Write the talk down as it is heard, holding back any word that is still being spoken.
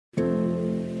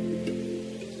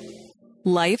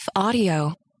Life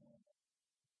Audio.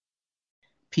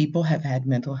 People have had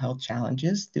mental health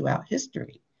challenges throughout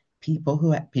history. People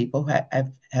who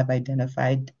have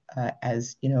identified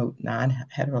as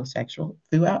non-heterosexual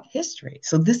throughout history.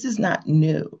 So this is not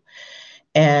new.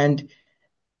 And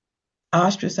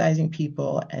ostracizing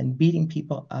people and beating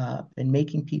people up and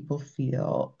making people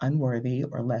feel unworthy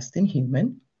or less than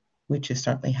human, which has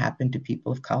certainly happened to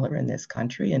people of color in this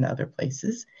country and other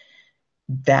places,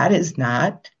 that is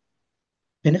not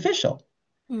beneficial.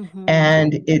 Mm-hmm.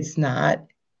 And it's not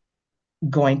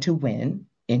going to win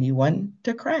anyone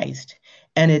to Christ.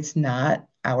 And it's not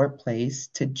our place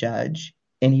to judge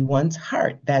anyone's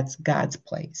heart. That's God's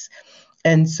place.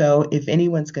 And so if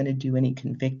anyone's going to do any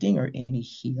convicting or any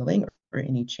healing or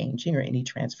any changing or any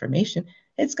transformation,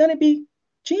 it's going to be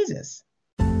Jesus.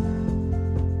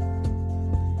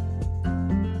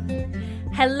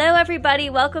 Hello, everybody.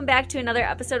 Welcome back to another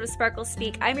episode of Sparkle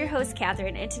Speak. I'm your host,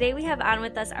 Catherine, and today we have on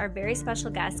with us our very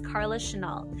special guest, Carla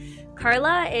Chennault.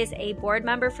 Carla is a board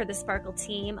member for the Sparkle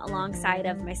team alongside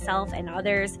of myself and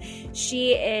others.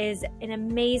 She is an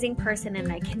amazing person,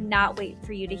 and I cannot wait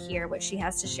for you to hear what she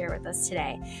has to share with us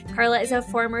today. Carla is a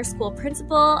former school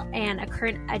principal and a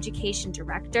current education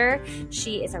director.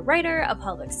 She is a writer, a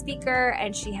public speaker,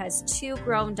 and she has 2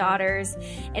 grown daughters.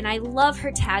 And I love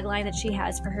her tagline that she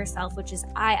has for herself, which is,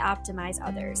 I optimize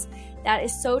others. That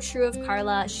is so true of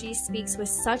Carla. She speaks with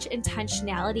such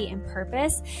intentionality and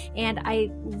purpose, and I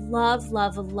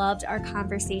loved our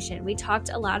conversation. We talked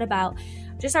a lot about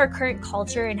just our current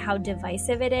culture and how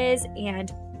divisive it is,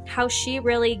 and how she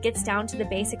really gets down to the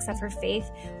basics of her faith,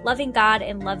 loving God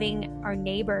and loving our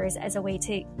neighbors as a way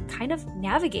to kind of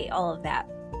navigate all of that.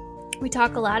 We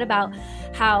talk a lot about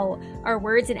how our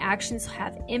words and actions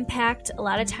have impact, a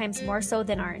lot of times more so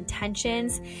than our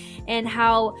intentions, and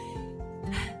how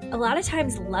a lot of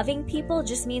times loving people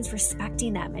just means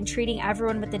respecting them and treating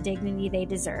everyone with the dignity they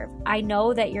deserve. I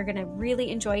know that you're going to really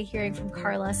enjoy hearing from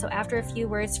Carla, so after a few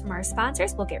words from our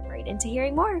sponsors, we'll get right into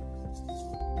hearing more.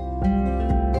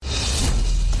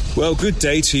 Well, good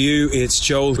day to you. It's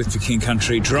Joel with The King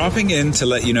Country, dropping in to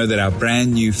let you know that our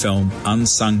brand new film,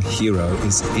 Unsung Hero,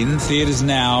 is in theaters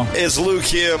now. It's Luke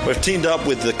here. We've teamed up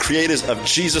with the creators of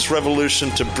Jesus Revolution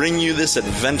to bring you this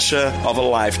adventure of a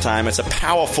lifetime. It's a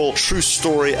powerful, true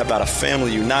story about a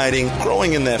family uniting,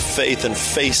 growing in their faith, and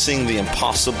facing the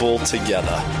impossible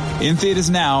together. In theaters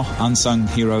now,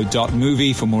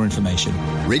 unsunghero.movie for more information.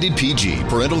 Rated PG.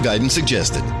 Parental guidance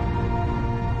suggested.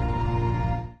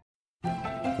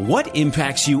 What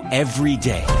impacts you every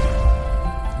day?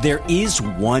 There is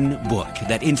one book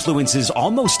that influences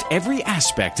almost every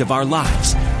aspect of our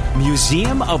lives.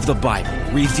 Museum of the Bible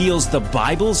reveals the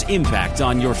Bible's impact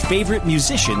on your favorite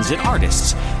musicians and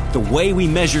artists, the way we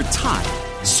measure time,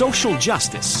 social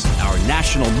justice, our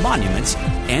national monuments,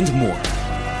 and more.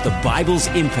 The Bible's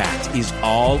impact is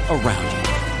all around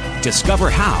you. Discover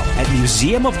how at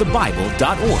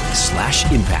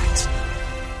museumofthebible.org/impact.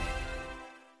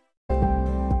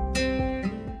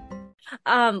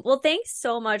 Well, thanks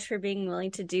so much for being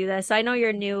willing to do this. I know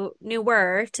you're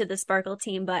newer to the Sparkle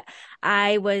team, but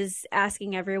I was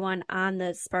asking everyone on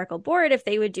the Sparkle board if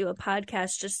they would do a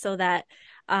podcast just so that,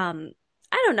 I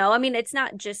don't know. I mean, it's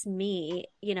not just me,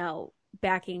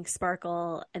 backing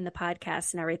Sparkle and the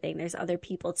podcast and everything. There's other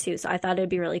people too. So I thought it'd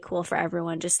be really cool for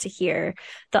everyone just to hear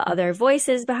the other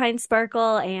voices behind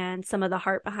Sparkle and some of the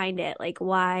heart behind it, like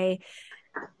why,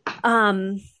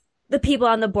 the people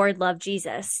on the board love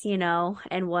Jesus,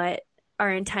 and what our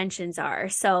intentions are.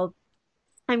 So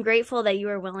I'm grateful that you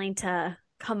were willing to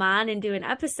come on and do an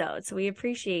episode. So we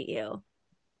appreciate you.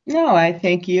 No, I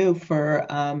thank you for,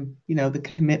 the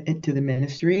commitment to the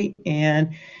ministry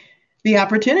and the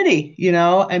opportunity.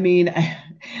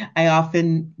 I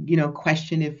often,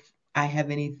 question if I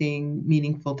have anything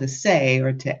meaningful to say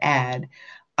or to add.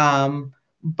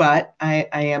 But I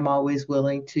am always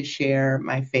willing to share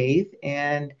my faith,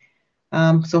 and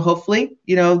so hopefully,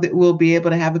 that we'll be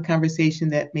able to have a conversation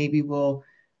that maybe will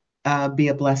be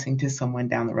a blessing to someone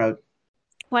down the road.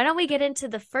 Why don't we get into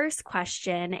the first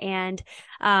question? And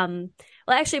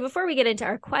actually, before we get into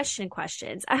our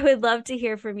questions, I would love to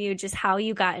hear from you just how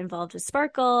you got involved with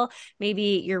Sparkle,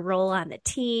 maybe your role on the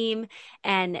team,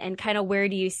 and kind of where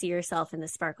do you see yourself in the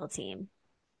Sparkle team?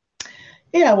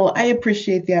 Yeah, well, I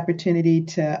appreciate the opportunity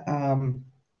to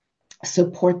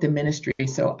support the ministry.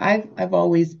 So I've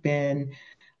always been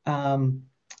a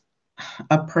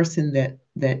person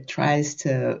that tries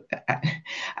to,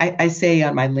 I say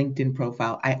on my LinkedIn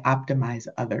profile, I optimize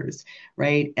others,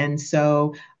 right? And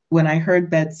so when I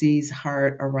heard Betsy's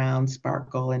heart around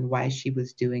Sparkle and why she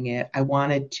was doing it, I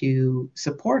wanted to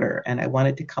support her and I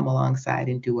wanted to come alongside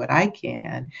and do what I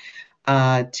can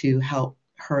to help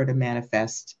her to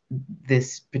manifest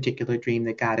this particular dream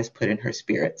that God has put in her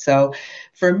spirit. So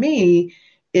for me,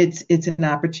 it's an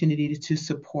opportunity to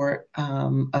support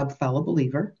a fellow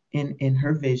believer in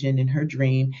her vision, in her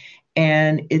dream.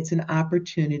 And it's an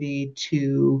opportunity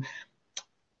to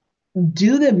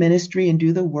do the ministry and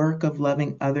do the work of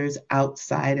loving others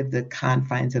outside of the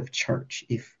confines of church,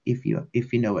 if you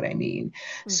know what I mean.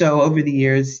 Mm-hmm. So over the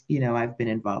years, I've been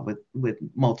involved with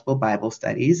multiple Bible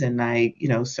studies, and I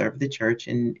serve the church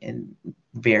in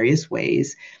various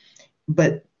ways.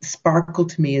 But Sparkle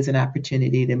to me is an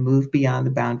opportunity to move beyond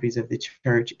the boundaries of the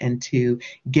church and to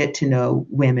get to know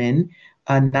women,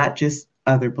 not just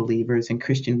other believers and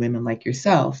Christian women like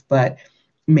yourself, but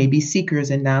maybe seekers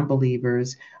and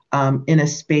non-believers, in a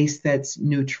space that's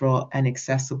neutral and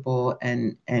accessible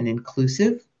and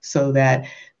inclusive, so that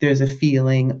there's a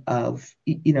feeling of,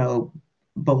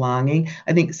 belonging.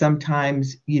 I think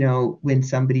sometimes, when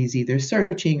somebody's either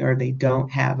searching or they don't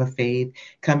have a faith,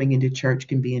 coming into church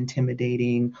can be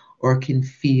intimidating or can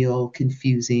feel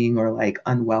confusing or like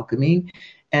unwelcoming.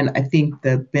 And I think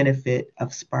the benefit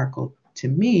of Sparkle to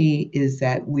me is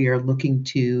that we are looking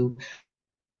to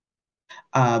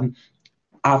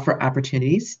offer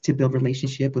opportunities to build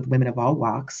relationship with women of all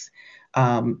walks,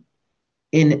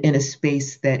 in a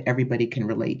space that everybody can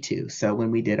relate to. So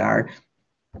when we did our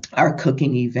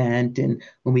cooking event, and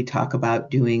when we talk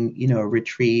about doing, a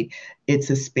retreat, it's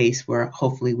a space where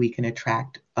hopefully we can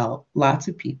attract lots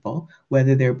of people,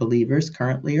 whether they're believers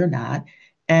currently or not,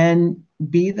 and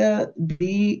be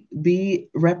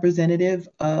representative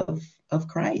of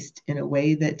Christ in a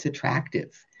way that's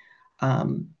attractive.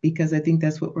 Because I think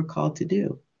that's what we're called to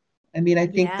do. I mean, I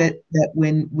think that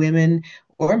when women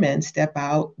or men step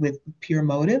out with pure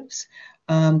motives,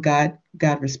 God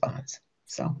responds.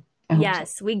 So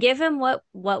yes, we give him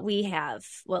what we have,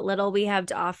 what little we have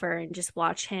to offer, and just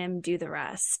watch him do the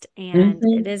rest. And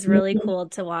it is really cool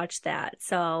to watch that.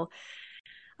 So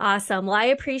awesome. Well, I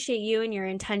appreciate you and your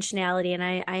intentionality, and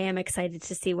I am excited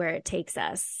to see where it takes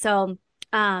us. So,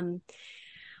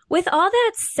 with all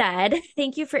that said,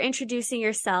 thank you for introducing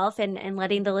yourself and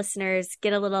letting the listeners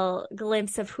get a little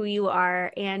glimpse of who you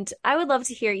are. And I would love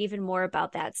to hear even more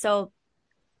about that. So,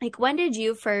 when did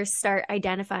you first start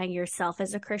identifying yourself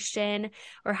as a Christian,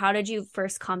 or how did you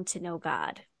first come to know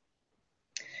God?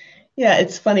 Yeah,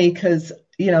 it's funny because,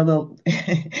 the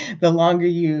longer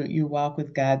you walk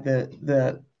with God,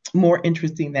 the more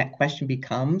interesting that question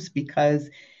becomes, because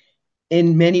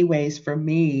in many ways for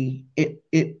me,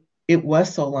 it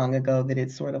was so long ago that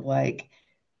it's sort of like,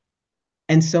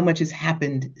 and so much has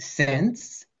happened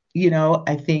since,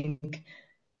 I think,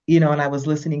 and I was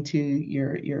listening to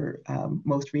your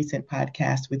most recent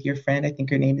podcast with your friend. I think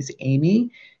her name is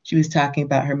Amy. She was talking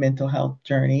about her mental health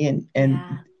journey, and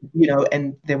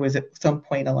and there was some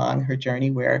point along her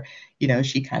journey where,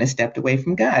 she kind of stepped away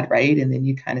from God, right? And then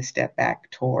you kind of step back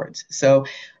towards. So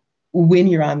when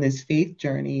you're on this faith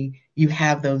journey, you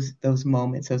have those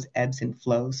moments, those ebbs and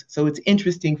flows. So it's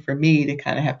interesting for me to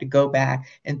kind of have to go back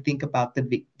and think about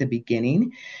the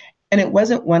beginning. And it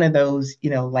wasn't one of those,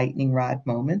 lightning rod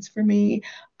moments for me.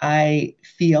 I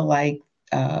feel like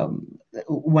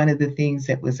one of the things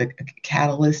that was a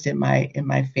catalyst in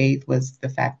my faith was the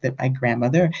fact that my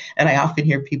grandmother, and I often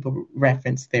hear people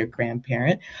reference their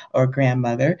grandparent or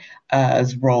grandmother's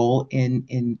role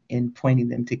in pointing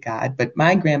them to God. But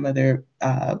my grandmother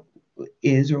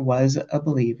is or was a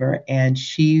believer, and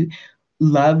she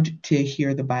loved to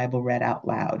hear the Bible read out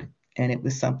loud. And it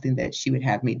was something that she would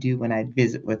have me do when I'd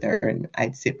visit with her, and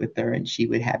I'd sit with her and she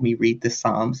would have me read the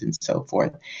Psalms and so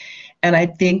forth. And I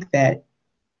think that,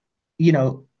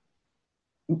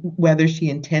 whether she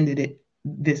intended it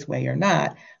this way or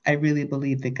not, I really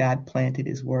believe that God planted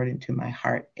his word into my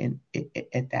heart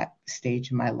at that stage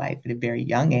of my life at a very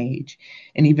young age.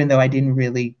 And even though I didn't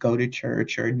really go to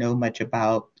church or know much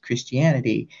about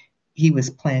Christianity, he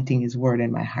was planting his word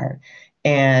in my heart.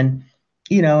 And,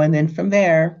 and then from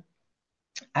there,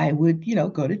 I would,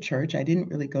 go to church. I didn't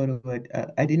really go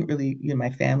to my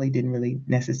family didn't really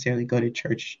necessarily go to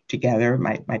church together.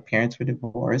 My parents were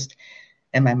divorced,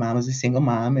 and my mom was a single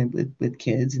mom and with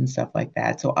kids and stuff like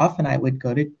that. So often I would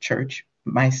go to church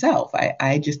myself.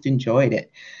 I just enjoyed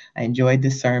it. I enjoyed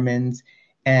the sermons,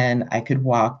 and I could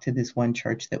walk to this one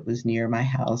church that was near my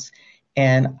house.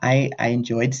 And I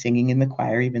enjoyed singing in the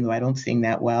choir, even though I don't sing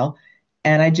that well.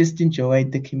 And I just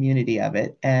enjoyed the community of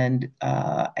it. And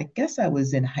I guess I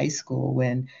was in high school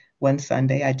when one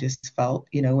Sunday I just felt,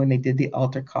 when they did the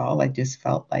altar call, I just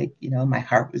felt like, my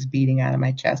heart was beating out of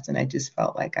my chest. And I just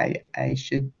felt like I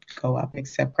should go up and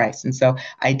accept Christ. And so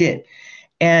I did.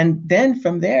 And then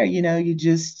from there, you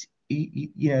just,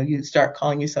 you start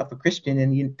calling yourself a Christian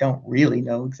and you don't really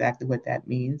know exactly what that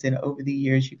means. And over the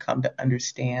years, you come to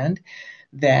understand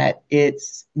that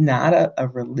it's not a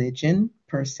religion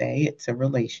per se, it's a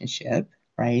relationship,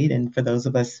 right? And for those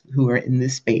of us who are in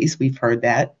this space, we've heard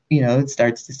that, it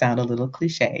starts to sound a little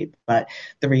cliche, but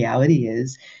the reality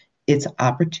is it's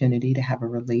opportunity to have a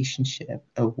relationship,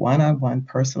 a one-on-one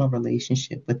personal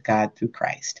relationship with God through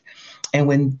Christ. And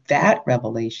when that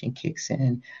revelation kicks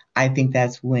in, I think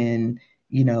that's when,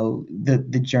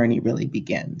 the journey really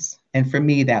begins. And for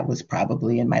me, that was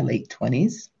probably in my late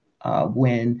 20s,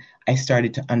 when I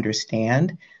started to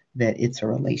understand that it's a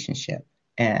relationship.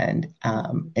 And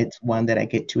it's one that I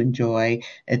get to enjoy.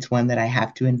 It's one that I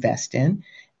have to invest in.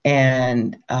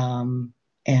 And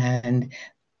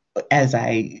as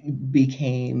I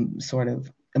became sort of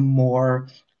more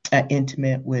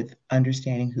intimate with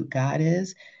understanding who God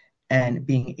is and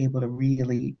being able to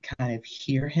really kind of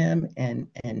hear him and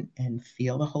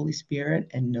feel the Holy Spirit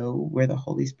and know where the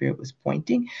Holy Spirit was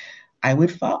pointing, I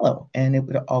would follow. And it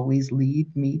would always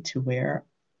lead me to where,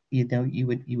 you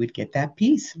would get that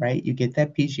peace, right? You get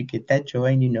that peace, you get that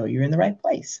joy, and you're in the right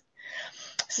place.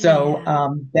 So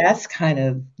that's kind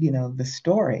of, the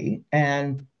story.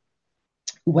 And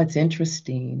what's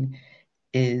interesting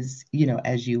is,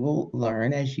 as you will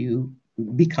learn, as you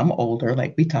become older,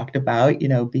 like we talked about,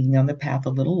 being on the path a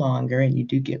little longer and you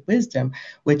do get wisdom,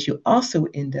 what you also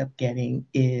end up getting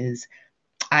is,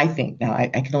 I think, now I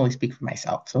can only speak for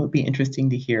myself, so it'd be interesting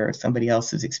to hear somebody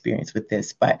else's experience with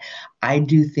this, but I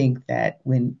do think that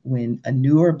when a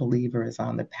newer believer is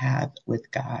on the path with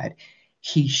God,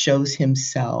 he shows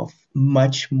himself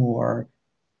much more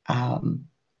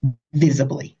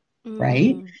visibly,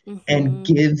 right? Mm-hmm. And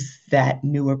gives that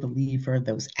newer believer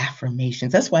those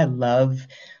affirmations. That's why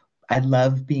I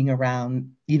love being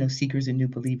around, seekers and new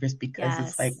believers, because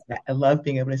it's like, I love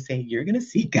being able to say, you're going to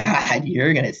see God,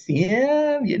 you're going to see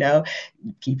him,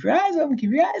 keep your eyes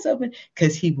open,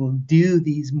 because he will do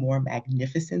these more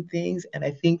magnificent things. And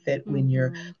I think that when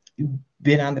you've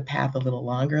been on the path a little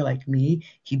longer, like me,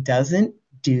 he doesn't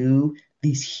do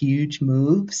these huge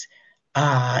moves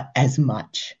as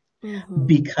much.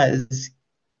 Because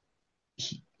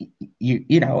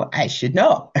I should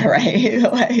know, right?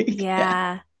 Like,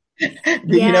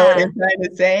 you know what I'm trying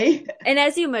to say? And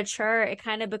as you mature, it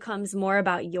kind of becomes more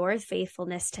about your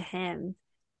faithfulness to him.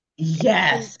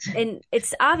 Yes. And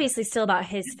it's obviously still about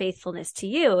his faithfulness to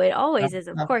you. It always is,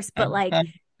 of course. But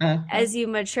as you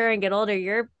mature and get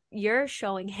older, you're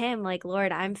showing him, like,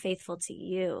 Lord, I'm faithful to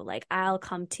you. Like, I'll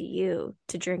come to you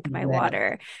to drink my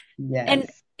water. Yes. And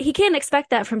he can't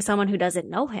expect that from someone who doesn't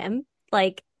know him.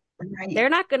 Like, they're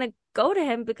not going to go to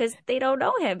him because they don't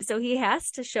know him. So he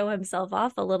has to show himself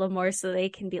off a little more so they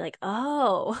can be like,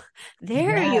 oh,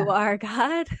 there you are,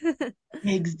 God.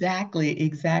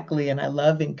 Exactly. And I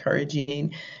love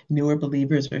encouraging newer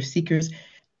believers or seekers.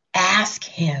 Ask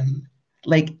him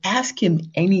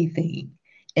anything,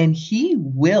 and he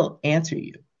will answer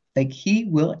you. Like, he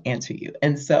will answer you.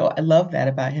 And so I love that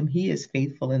about him. He is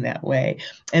faithful in that way.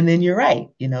 And then you're right.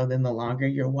 Then the longer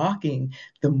you're walking,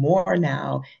 the more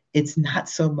now it's not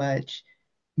so much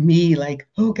me like,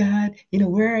 oh God,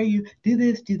 where are you? Do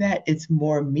this, do that. It's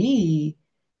more me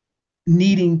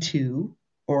needing to,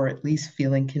 or at least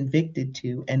feeling convicted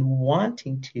to, and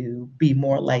wanting to be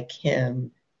more like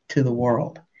him to the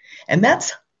world. And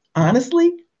that's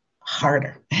honestly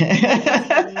harder.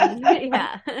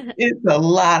 It's a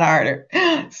lot harder.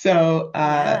 So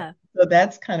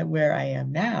that's kind of where I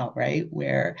am now, right?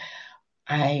 Where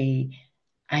I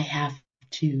have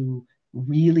to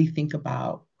really think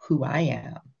about who I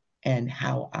am and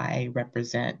how I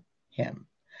represent him.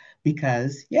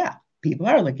 Because people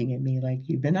are looking at me like,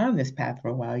 you've been on this path for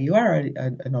a while. You are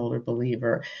an older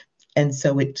believer. And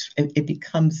so it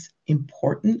becomes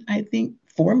important, I think,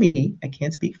 for me, I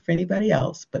can't speak for anybody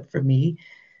else, but for me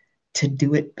to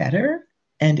do it better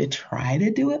and to try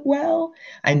to do it well.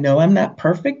 I know I'm not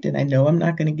perfect and I know I'm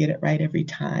not going to get it right every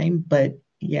time, but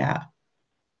yeah.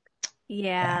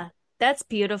 That's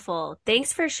beautiful.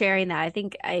 Thanks for sharing that. I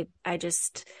think I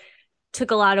just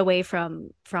took a lot away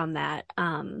from that.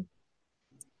 I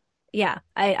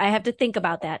have to think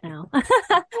about that now.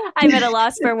 I'm at a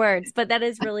loss for words, but that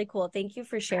is really cool. Thank you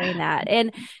for sharing that.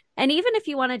 And even if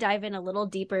you want to dive in a little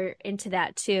deeper into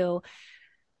that too,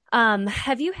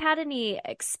 have you had any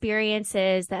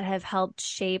experiences that have helped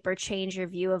shape or change your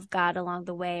view of God along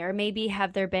the way? Or maybe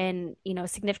have there been,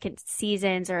 significant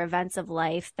seasons or events of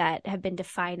life that have been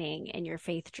defining in your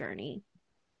faith journey?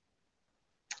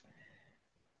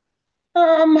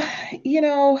 Yes,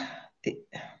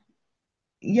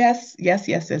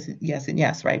 and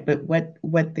yes, right? But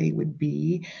what they would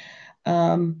be,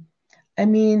 I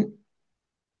mean,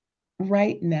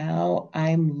 right now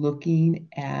I'm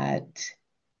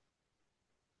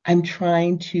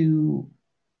trying to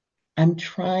I'm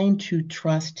trying to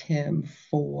trust him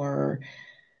for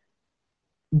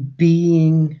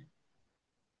being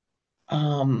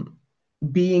um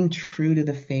being true to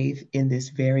the faith in this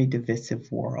very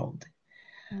divisive world.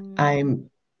 Mm. I'm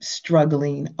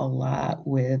struggling a lot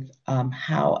with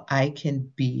how I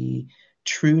can be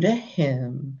true to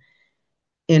him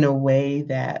in a way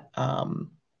that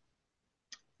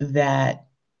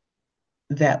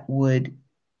that would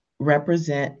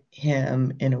represent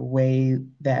him in a way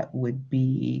that would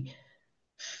be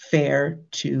fair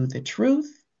to the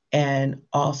truth and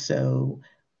also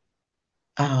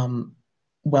um,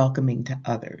 welcoming to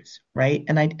others, right?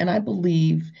 And I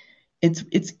believe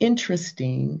it's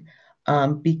interesting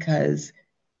because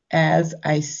as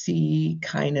I see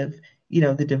kind of the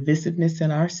divisiveness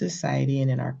in our society and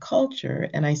in our culture,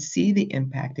 and I see the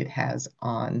impact it has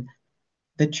on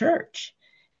the church.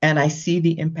 And I see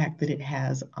the impact that it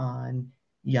has on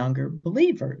younger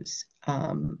believers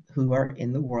who are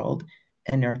in the world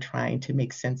and are trying to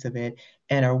make sense of it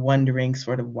and are wondering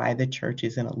sort of why the church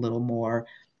isn't a little more,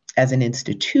 as an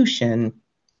institution,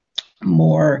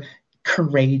 more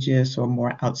courageous or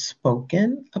more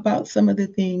outspoken about some of the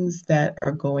things that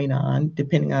are going on,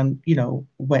 depending on,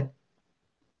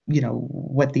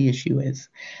 what the issue is.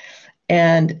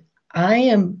 And I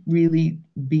am really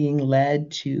being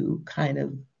led to kind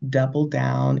of double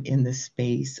down in the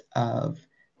space of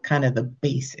kind of the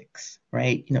basics,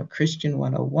 right? Christian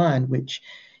 101, which,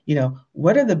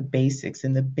 what are the basics?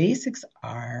 And the basics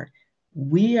are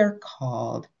we are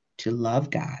called to love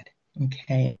God.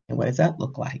 Okay. And what does that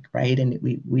look like? Right. And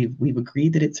we've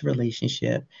agreed that it's a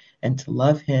relationship, and to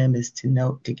love him is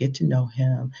to get to know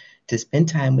him, to spend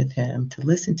time with him, to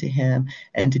listen to him,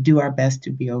 and to do our best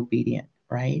to be obedient,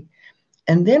 right?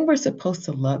 And then we're supposed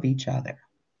to love each other,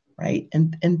 right?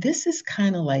 And this is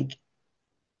kind of like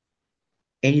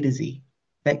A to Z.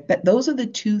 That those are the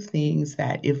two things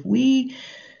that if we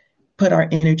put our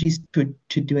energies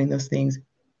to doing those things,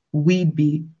 we'd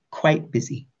be quite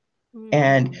busy.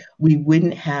 And we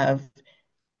wouldn't have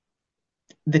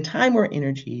the time or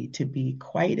energy to be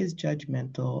quite as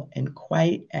judgmental and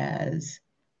quite as,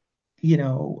 you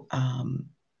know, um,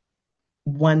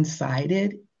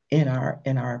 one-sided in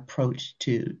our approach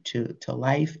to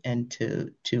life and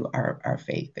to our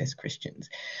faith as Christians.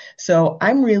 So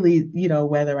I'm really,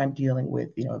 whether I'm dealing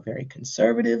with, a very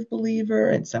conservative believer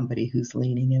and somebody who's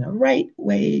leaning in a right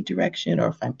way direction, or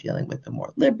if I'm dealing with a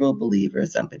more liberal believer,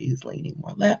 somebody who's leaning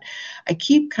more left, I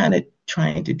keep kind of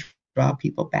trying to draw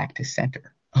people back to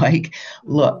center. Like,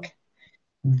 look,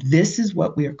 this is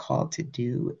what we are called to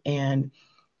do. And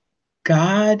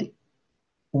God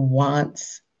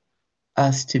wants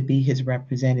us to be his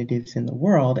representatives in the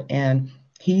world. And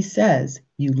he says,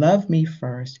 you love me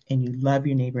first and you love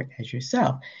your neighbor as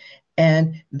yourself.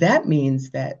 And that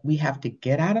means that we have to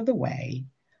get out of the way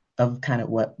of kind of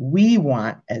what we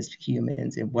want as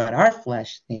humans and what our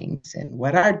flesh thinks and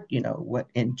what what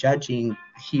in judging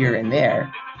here and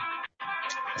there.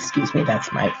 Excuse me,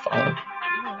 that's my phone.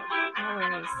 No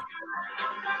worries.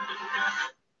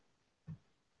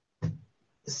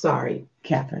 Sorry,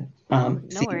 Catherine. No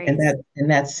worries. And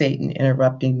that's Satan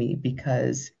interrupting me,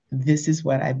 because this is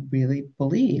what I really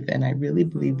believe. And I really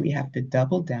believe we have to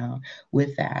double down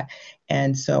with that.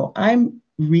 And so I'm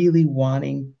really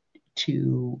wanting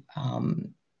to,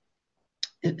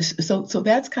 so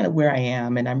that's kind of where I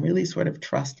am. And I'm really sort of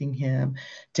trusting him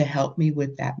to help me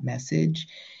with that message.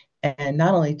 And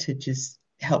not only to just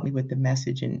help me with the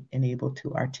message and able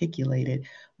to articulate it,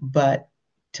 but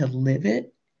to live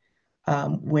it.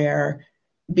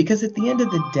 Because at the end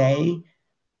of the day,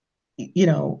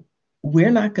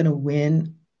 we're not going to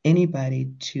win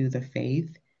anybody to the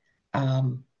faith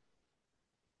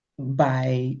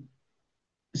by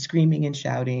screaming and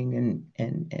shouting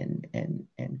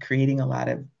and creating a lot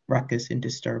of ruckus and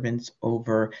disturbance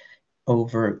over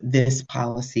this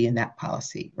policy and that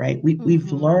policy, right?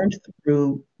 We've learned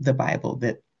through the Bible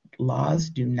that laws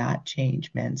do not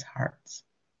change men's hearts.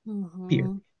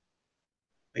 Period.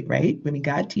 Right? I mean,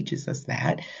 God teaches us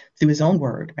that through his own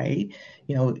word, right?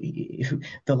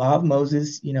 The law of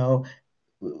Moses,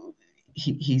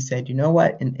 he said, you know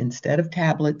what? Instead of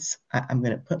tablets, I'm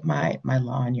going to put my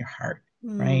law in your heart,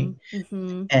 right?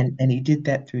 And he did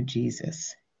that through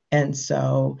Jesus. And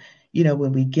so,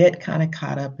 when we get kind of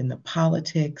caught up in the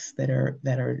politics that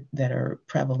are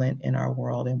prevalent in our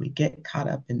world, and we get caught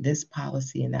up in this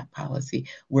policy and that policy,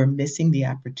 we're missing the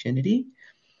opportunity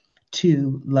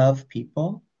to love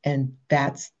people. And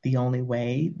that's the only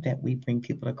way that we bring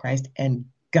people to Christ. And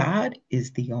God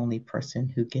is the only person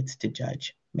who gets to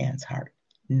judge man's heart,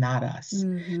 not us.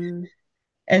 Mm-hmm.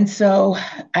 And so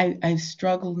I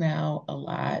struggle now a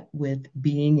lot with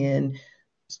being in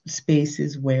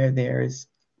spaces where there's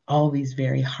all these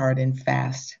very hard and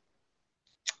fast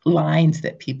lines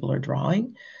that people are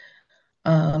drawing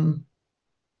um,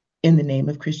 in the name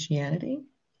of Christianity.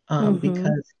 Mm-hmm.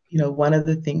 Because, one of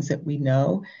the things that we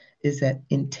know is that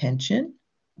intention,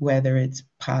 whether it's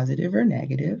positive or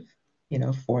negative,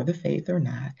 for the faith or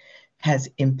not, has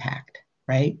impact,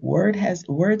 right?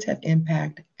 Words have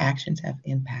impact, actions have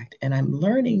impact. And I'm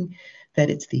learning that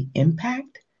it's the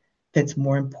impact that's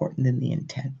more important than the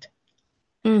intent.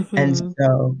 And Mm-hmm.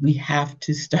 so we have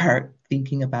to start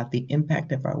thinking about the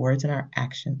impact of our words and our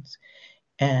actions.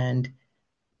 And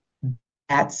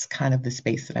that's kind of the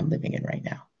space that I'm living in right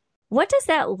now. What does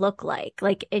that look like?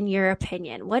 Like, in your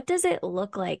opinion, what does it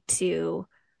look like to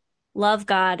love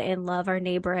God and love our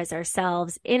neighbor as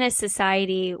ourselves in a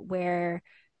society where,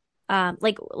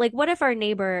 like what if our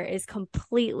neighbor is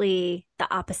completely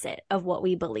the opposite of what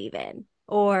we believe in,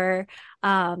 or,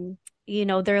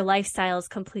 their lifestyle is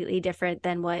completely different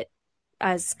than what,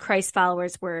 as Christ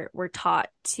followers, we're taught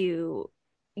to,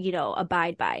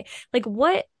 abide by. Like,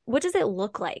 what does it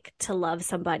look like to love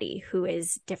somebody who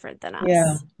is different than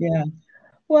Yeah, us? yeah.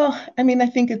 Well, I mean, I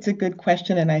think it's a good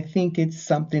question, and I think it's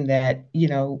something that,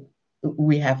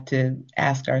 we have to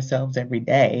ask ourselves every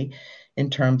day in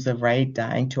terms of, right,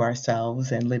 dying to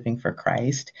ourselves and living for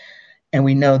Christ. And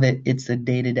we know that it's a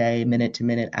day to day, minute to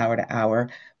minute, hour to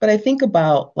hour. But I think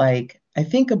about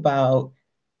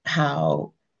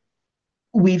how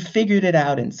we figured it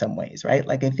out in some ways, right?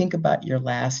 Like I think about your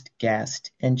last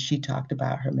guest, and she talked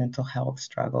about her mental health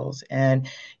struggles. And,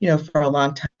 for a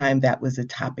long time, that was a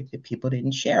topic that people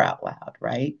didn't share out loud,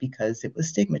 right? Because it was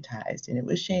stigmatized and it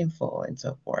was shameful and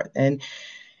so forth. And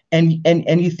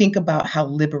you think about how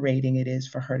liberating it is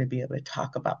for her to be able to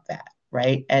talk about that,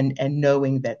 right? And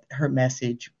knowing that her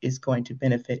message is going to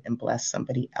benefit and bless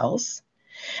somebody else.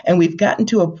 And we've gotten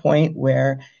to a point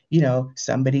where,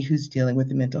 somebody who's dealing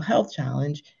with a mental health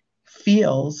challenge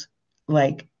feels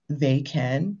like they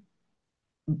can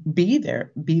be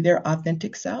their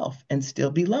authentic self and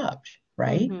still be loved,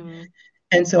 right? Mm-hmm.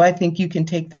 And so I think you can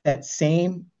take that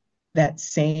same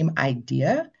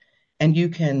idea and you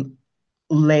can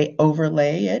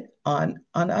overlay it on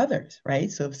others,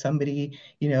 right? So if somebody,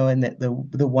 and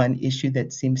the one issue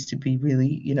that seems to be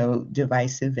really,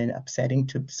 divisive and upsetting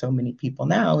to so many people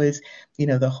now is,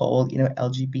 the whole,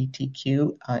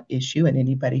 LGBTQ issue and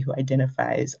anybody who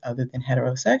identifies other than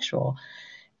heterosexual.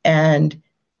 And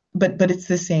but it's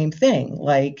the same thing.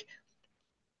 Like,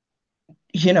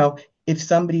 you know, if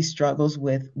somebody struggles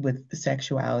with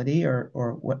sexuality or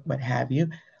what have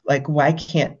you, like why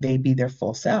can't they be their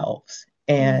full selves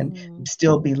and Mm-hmm.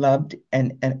 still be loved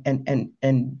and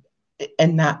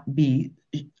not be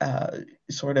uh,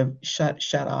 sort of shut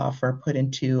off or put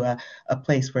into a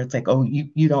place where it's like, oh,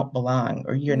 you don't belong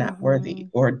or you're not Mm-hmm. worthy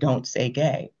or don't say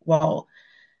gay. Well,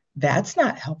 that's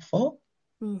not helpful.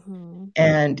 Mm-hmm.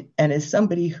 And as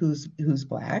somebody who's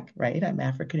Black, right? I'm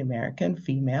African American,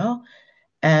 female,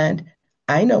 and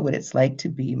I know what it's like to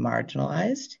be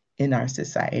marginalized in our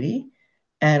society.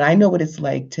 And I know what it's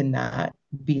like to not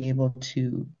be able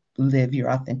to live your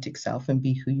authentic self and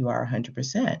be who you are 100%.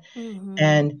 Mm-hmm.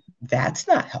 And that's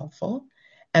not helpful.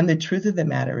 And the truth of the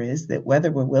matter is that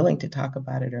whether we're willing to talk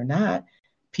about it or not,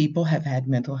 people have had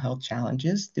mental health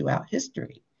challenges throughout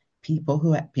history. People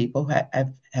who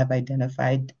have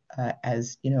identified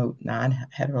as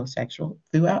non-heterosexual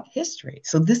throughout history.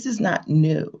 So this is not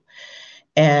new.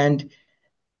 And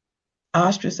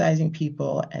ostracizing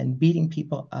people and beating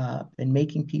people up and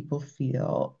making people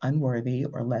feel unworthy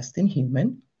or less than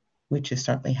human, which has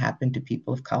certainly happened to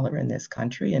people of color in this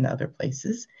country and other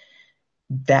places,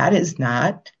 that is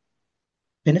not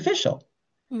beneficial.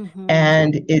 Mm-hmm.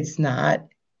 And it's not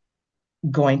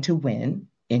going to win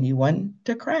anyone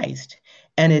to Christ.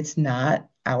 And it's not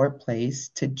our place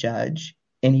to judge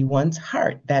anyone's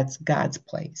heart. That's God's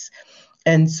place.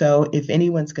 And so, if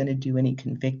anyone's going to do any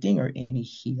convicting or any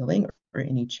healing or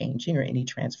any changing or any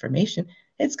transformation,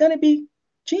 it's going to be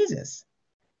Jesus.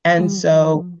 And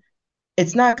so, Mm-hmm.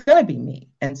 it's not going to be me.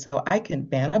 And so, I can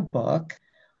ban a book,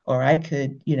 or I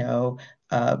could,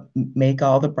 make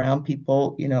all the brown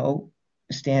people,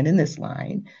 stand in this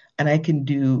line, and I can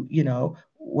do,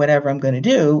 whatever I'm going to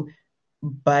do.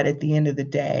 But at the end of the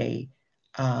day,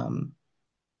 um,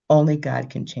 only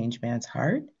God can change man's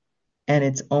heart, and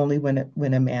it's only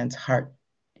when a man's heart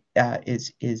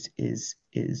is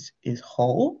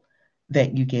whole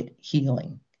that you get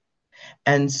healing.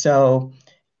 And so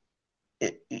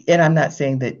and I'm not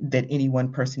saying that any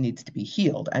one person needs to be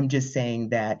healed. I'm just saying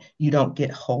that you don't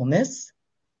get wholeness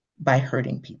by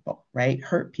hurting people, right?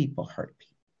 Hurt people hurt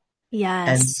people.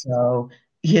 And Yes. so,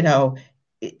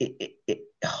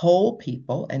 whole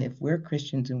people, and if we're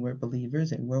Christians and we're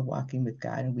believers and we're walking with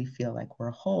God and we feel like we're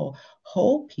whole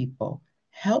people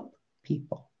help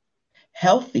people.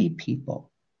 Healthy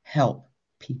people help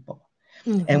people.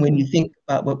 Mm-hmm. And when you think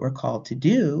about what we're called to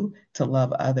do, to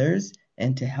love others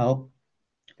and to help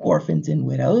orphans and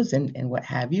widows and what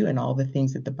have you, and all the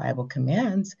things that the Bible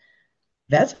commands,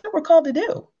 that's what we're called to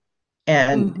do.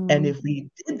 And if we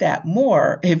did that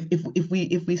more,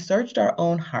 if we searched our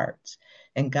own hearts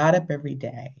and got up every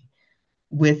day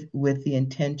with the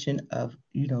intention of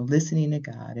listening to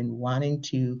God and wanting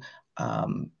to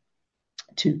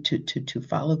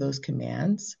follow those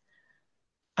commands,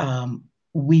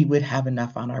 we would have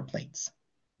enough on our plates.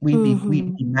 We'd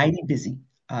be mighty busy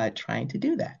trying to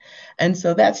do that. And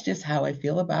so that's just how I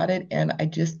feel about it. And I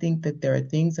just think that there are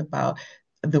things about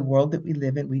the world that we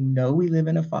live in. We know we live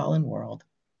in a fallen world.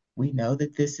 We know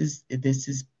that this is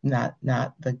not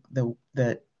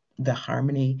the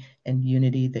harmony and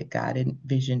unity that God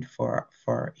envisioned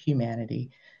for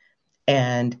humanity.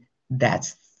 And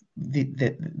that's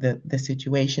the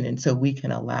situation. And so we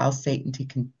can allow Satan to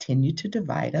continue to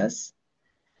divide us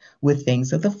with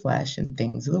things of the flesh and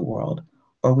things of the world,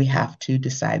 or we have to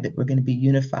decide that we're going to be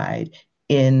unified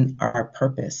in our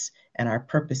purpose. And our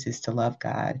purpose is to love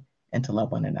God and to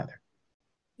love one another.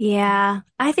 Yeah,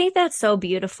 I think that's so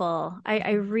beautiful.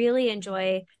 I really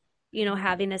enjoy,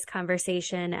 having this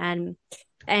conversation, and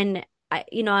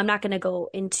I'm not going to go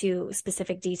into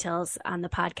specific details on the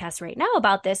podcast right now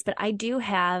about this, but I do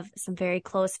have some very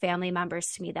close family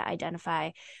members to me that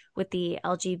identify with the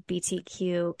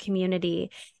LGBTQ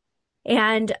community.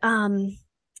 And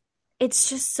it's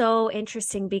just so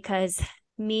interesting because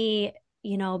me,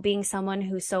 being someone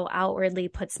who so outwardly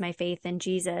puts my faith in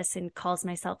Jesus and calls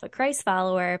myself a Christ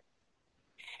follower,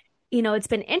 it's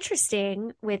been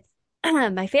interesting with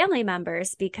my family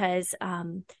members because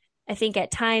I think at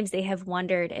times they have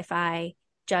wondered if I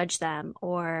judge them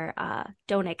or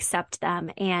don't accept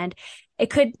them. And it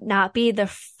could not be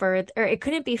it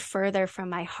couldn't be further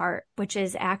from my heart, which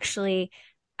is actually,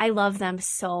 I love them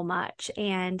so much.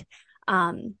 And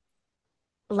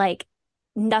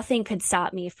nothing could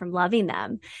stop me from loving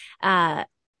them.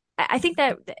 I think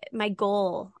that my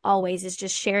goal always is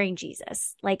just sharing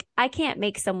Jesus. I can't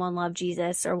make someone love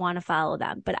Jesus or want to follow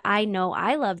them, but I know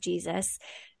I love Jesus.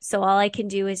 So all I can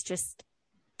do is just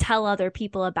tell other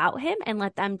people about him and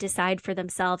let them decide for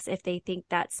themselves if they think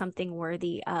that's something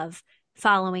worthy of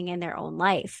following in their own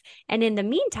life. And in the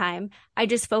meantime, I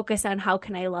just focus on how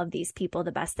can I love these people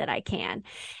the best that I can.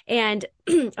 And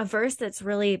a verse that's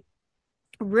really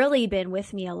been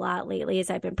with me a lot lately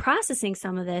as I've been processing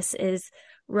some of this is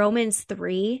Romans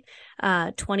 3,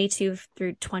 22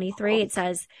 through 23. It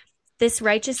says, "This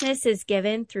righteousness is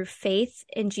given through faith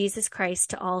in Jesus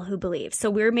Christ to all who believe." So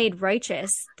we're made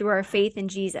righteous through our faith in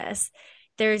Jesus.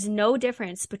 There is no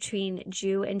difference between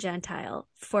Jew and Gentile,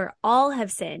 for all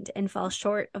have sinned and fall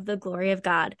short of the glory of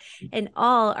God, and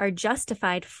all are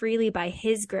justified freely by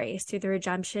his grace through the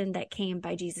redemption that came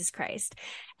by Jesus Christ.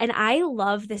 And I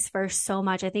love this verse so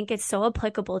much. I think it's so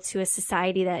applicable to a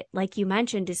society that, like you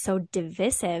mentioned, is so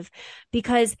divisive,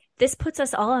 because this puts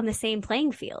us all on the same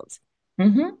playing field.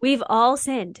 Mm-hmm. We've all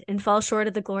sinned and fall short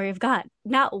of the glory of God.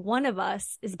 Not one of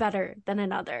us is better than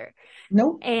another.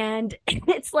 Nope. And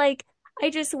it's like, I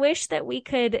just wish that we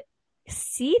could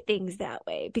see things that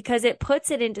way, because it puts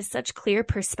it into such clear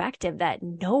perspective that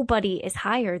nobody is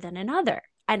higher than another.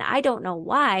 And I don't know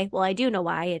why. Well, I do know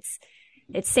why.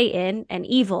 It's Satan and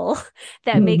evil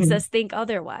that makes us think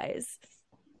otherwise.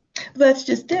 That's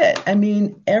just it. I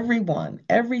mean,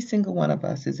 every single one of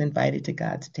us is invited to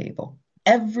God's table.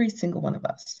 Every single one of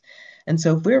us. And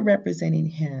so if we're representing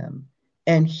him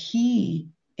and he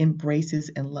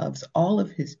embraces and loves all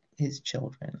of his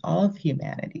children, all of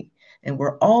humanity, and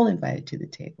we're all invited to the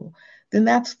table, then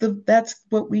that's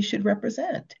what we should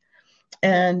represent.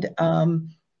 And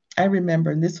I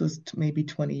remember, and this was maybe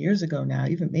 20 years ago now,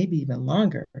 maybe even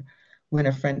longer, when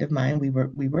a friend of mine, we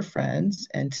were friends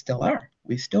and still are.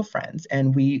 We're still friends,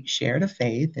 and we shared a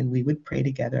faith, and we would pray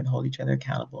together and hold each other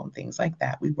accountable and things like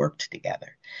that. We worked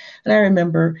together. And I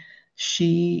remember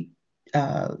she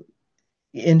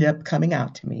ended up coming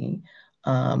out to me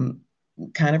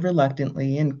kind of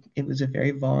reluctantly, and it was a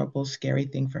very vulnerable, scary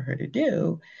thing for her to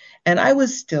do. And I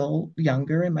was still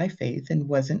younger in my faith and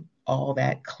wasn't all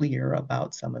that clear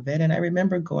about some of it. And I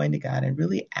remember going to God and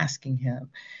really asking him,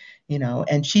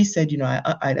 And she said,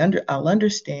 I'll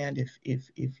understand if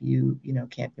you,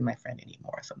 can't be my friend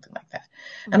anymore or something like that.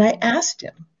 Mm-hmm. And I asked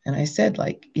him and I said,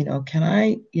 like, can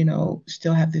I,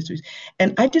 still have this?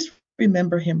 And I just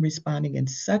remember him responding in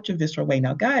such a visceral way.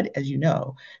 Now, God, as you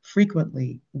know,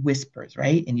 frequently whispers,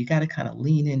 right? And you got to kind of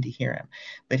lean in to hear him.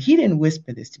 But he didn't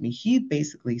whisper this to me. He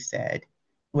basically said,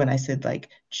 when I said, like,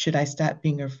 should I stop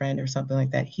being your friend or something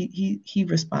like that? He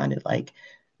responded like,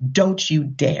 don't you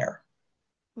dare.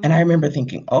 Mm-hmm. And I remember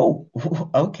thinking, oh,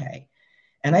 okay.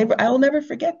 And I will never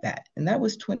forget that. And that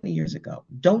was 20 years ago.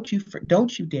 Don't you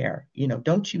dare,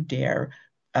 don't you dare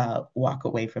walk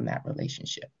away from that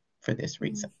relationship for this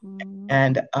reason. Mm-hmm.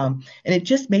 And it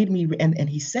just made me, and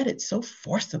he said it so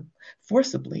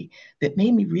forcibly that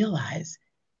made me realize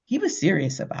he was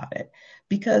serious about it.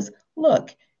 Because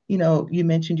look, you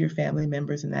mentioned your family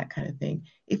members and that kind of thing.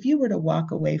 If you were to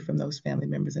walk away from those family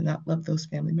members and not love those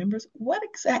family members, what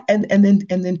exactly? And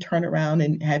then turn around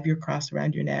and have your cross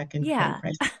around your neck and pray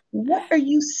Christ. What are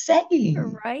you saying?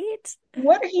 Right?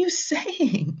 What are you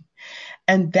saying?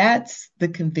 And that's the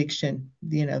conviction,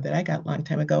 that I got a long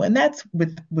time ago. And that's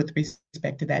with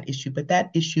respect to that issue, but that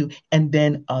issue and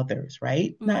then others,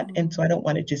 right? Mm-hmm. And so I don't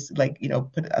want to just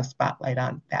put a spotlight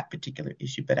on that particular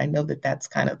issue, but I know that that's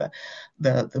kind of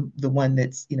the one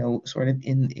that's, sort of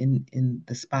in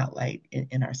the spotlight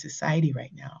in our society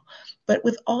right now. But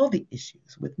with all the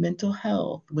issues, with mental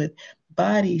health, with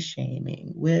body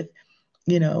shaming, with,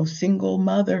 single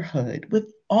motherhood,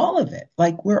 with all of it,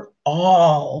 like we're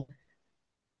all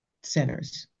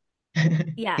sinners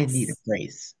yes. in need of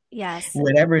grace. Yes.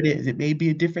 Whatever it is, it may be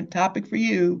a different topic for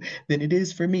you than it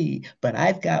is for me, but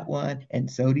I've got one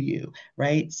and so do you,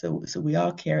 right? So we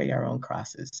all carry our own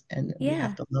crosses and we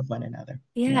have to love one another.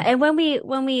 Yeah. And when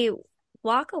we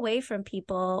walk away from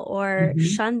people or mm-hmm.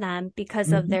 shun them because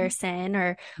mm-hmm. of their sin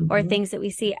or things that we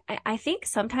see, I think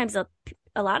sometimes a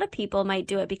lot of people might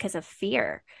do it because of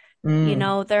fear.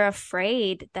 They're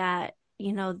afraid that,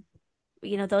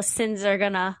 those sins are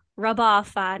going to rub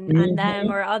off on mm-hmm.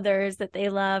 them or others that they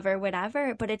love or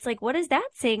whatever. But it's like, what is that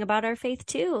saying about our faith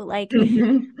too? Like,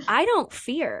 mm-hmm. I don't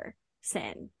fear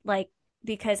sin, like,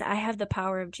 because I have the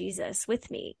power of Jesus with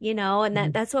me,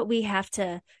 and that's what we have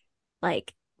to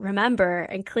like remember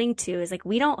and cling to is like,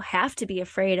 we don't have to be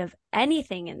afraid of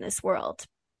anything in this world.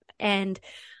 And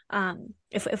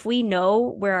if we know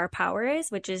where our power is,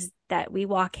 which is that we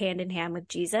walk hand in hand with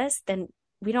Jesus, then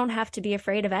we don't have to be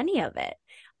afraid of any of it.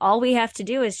 All we have to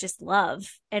do is just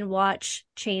love and watch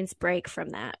chains break from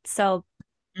that. So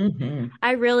mm-hmm.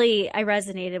 I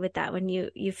resonated with that when you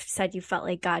said you felt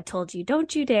like God told you,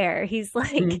 don't you dare. He's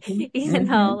like, mm-hmm. even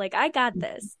though like, I got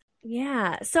this.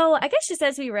 Yeah. So I guess just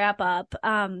as we wrap up,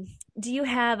 do you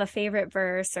have a favorite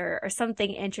verse or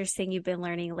something interesting you've been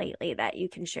learning lately that you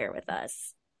can share with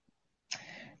us?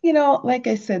 Like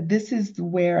I said, this is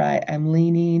where I'm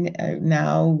leaning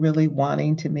now, really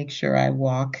wanting to make sure I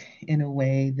walk in a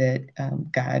way that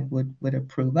God would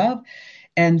approve of.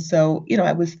 And so,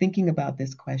 I was thinking about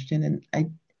this question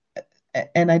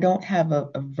and I don't have a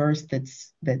verse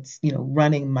that's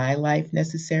running my life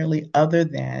necessarily, other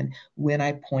than when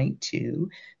I point to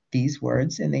these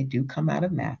words, and they do come out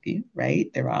of Matthew, right?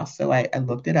 They're also, I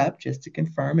looked it up just to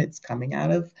confirm it's coming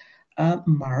out of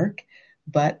Mark.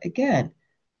 But again,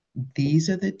 these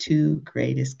are the two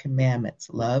greatest commandments.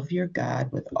 Love your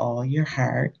God with all your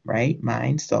heart, right?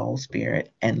 Mind, soul,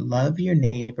 spirit, and love your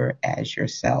neighbor as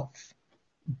yourself.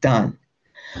 Done.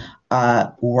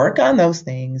 Work on those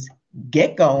things,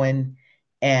 get going,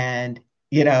 and,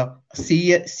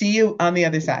 see you on the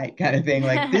other side kind of thing.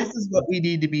 Like, this is what we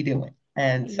need to be doing.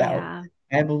 And so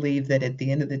I believe that at the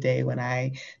end of the day, when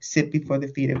I sit before the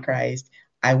feet of Christ,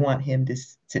 I want him to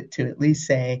at least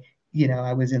say,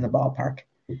 I was in the ballpark.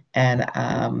 And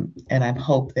I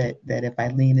hope that if I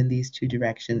lean in these two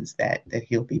directions, that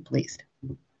he'll be pleased.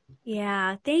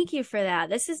 Yeah, thank you for that.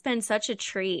 This has been such a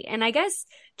treat. And I guess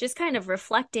just kind of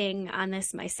reflecting on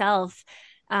this myself,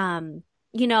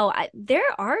 there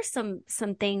are some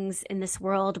things in this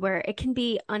world where it can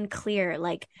be unclear,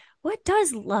 like, what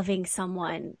does loving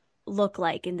someone look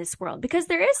like in this world? Because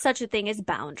there is such a thing as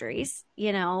boundaries,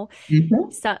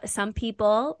 Mm-hmm. So some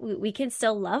people, we can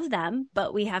still love them,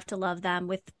 but we have to love them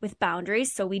with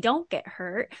boundaries so we don't get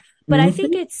hurt. But Mm-hmm. I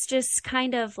think it's just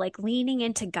kind of like leaning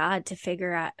into God to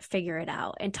figure it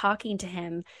out and talking to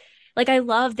him. Like, I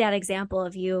love that example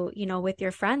of you, with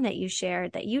your friend that you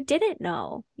shared that you didn't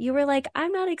know. You were like,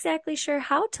 I'm not exactly sure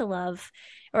how to love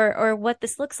or what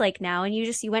this looks like now. And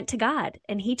you went to God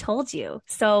and he told you.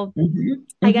 So Mm-hmm.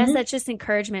 I guess that's just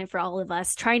encouragement for all of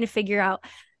us trying to figure out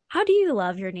How do you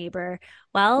love your neighbor?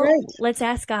 Well, Right. let's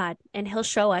ask God, and he'll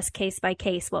show us case by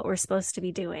case what we're supposed to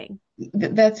be doing.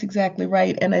 That's exactly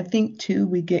right. And I think too,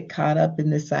 we get caught up in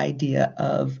this idea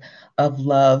of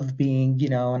love being,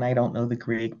 and I don't know the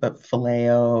Greek, but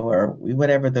phileo or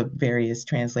whatever the various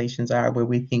translations are, where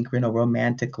we think,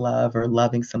 romantic love or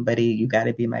loving somebody, you got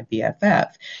to be my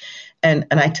BFF. And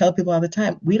I tell people all the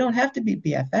time, we don't have to be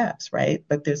BFFs, right?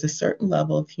 But there's a certain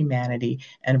level of humanity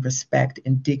and respect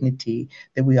and dignity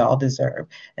that we all deserve.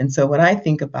 And so when I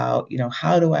think about,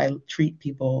 how do I treat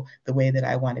people the way that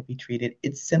I want to be treated,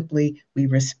 it's simply we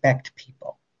respect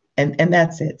people. And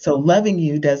that's it. So loving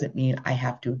you doesn't mean I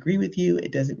have to agree with you.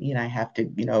 It doesn't mean I have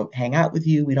to, hang out with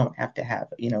you. We don't have to have,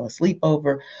 a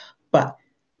sleepover. But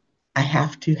I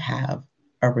have to have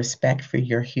a respect for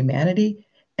your humanity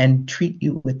and treat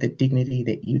you with the dignity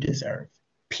that you deserve,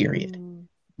 period.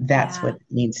 That's what it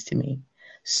means to me.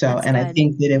 So, That's and good. I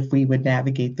think that if we would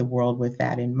navigate the world with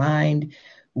that in mind,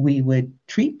 we would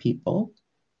treat people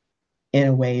in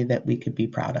a way that we could be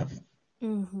proud of.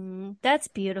 Mm-hmm. That's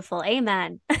beautiful.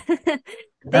 Amen. Thanks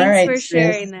right, for sis.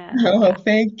 sharing that. Oh,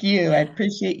 thank you. I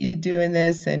appreciate you doing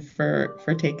this and for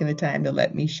taking the time to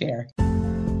let me share.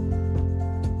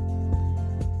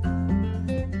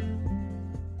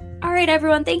 All right,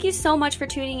 everyone. Thank you so much for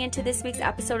tuning into this week's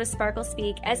episode of Sparkle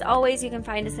Speak. As always, you can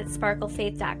find us at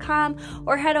sparklefaith.com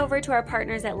or head over to our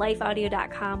partners at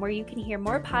lifeaudio.com, where you can hear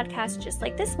more podcasts just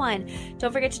like this one.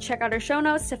 Don't forget to check out our show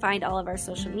notes to find all of our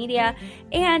social media.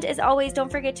 And as always,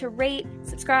 don't forget to rate,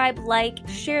 subscribe,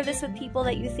 share this with people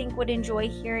that you think would enjoy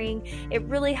hearing. It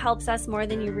really helps us more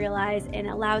than you realize and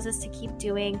allows us to keep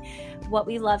doing what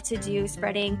we love to do,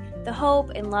 spreading the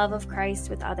hope and love of Christ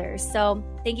with others. So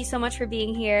thank you so much for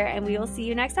being here, and we will see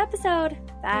you next episode.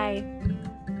 Bye.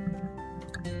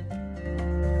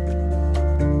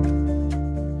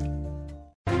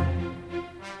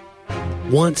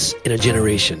 Once in a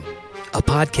generation, a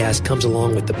podcast comes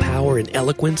along with the power and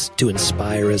eloquence to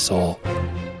inspire us all.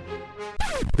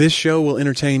 This show will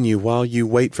entertain you while you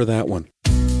wait for that one.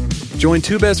 Join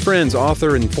two best friends,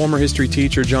 author and former history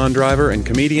teacher John Driver and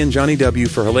comedian Johnny W.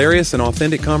 for hilarious and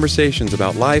authentic conversations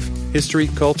about life, history,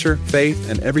 culture, faith,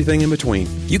 and everything in between.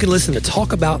 You can listen to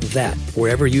Talk About That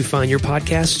wherever you find your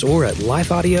podcasts or at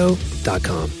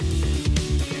lifeaudio.com.